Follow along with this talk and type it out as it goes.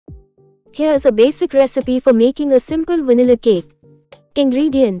Here's a basic recipe for making a simple vanilla cake.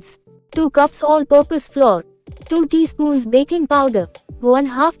 Ingredients: 2 cups all-purpose flour, 2 teaspoons baking powder,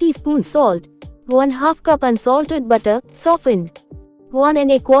 1/2 teaspoon salt, 1/2 cup unsalted butter, softened,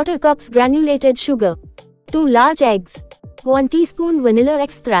 1¼ cups granulated sugar, 2 large eggs, 1 teaspoon vanilla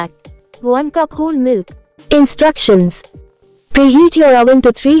extract, 1 cup whole milk. Instructions: preheat your oven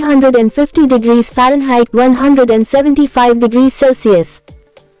to 350 degrees Fahrenheit 175 degrees Celsius.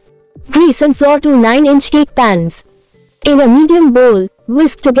 Grease and flour 2 9-inch cake pans. In a medium bowl,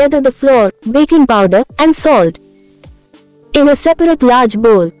 whisk together the flour, baking powder, and salt. In a separate large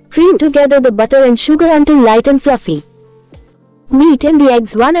bowl, cream together the butter and sugar until light and fluffy. Beat in the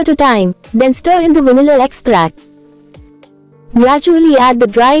eggs one at a time, then stir in the vanilla extract. Gradually add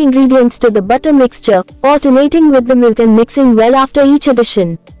the dry ingredients to the butter mixture, alternating with the milk and mixing well after each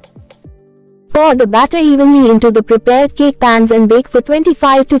addition. Pour the batter evenly into the prepared cake pans and bake for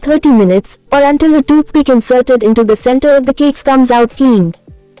 25 to 30 minutes, or until a toothpick inserted into the center of the cakes comes out clean.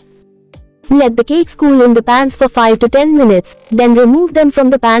 Let the cakes cool in the pans for 5 to 10 minutes, then remove them from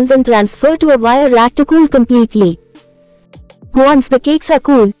the pans and transfer to a wire rack to cool completely. Once the cakes are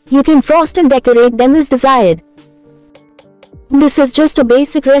cool, you can frost and decorate them as desired. This is just a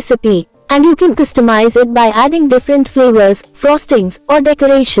basic recipe, and you can customize it by adding different flavors, frostings, or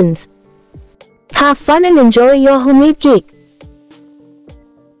decorations. Have fun and enjoy your homemade cake.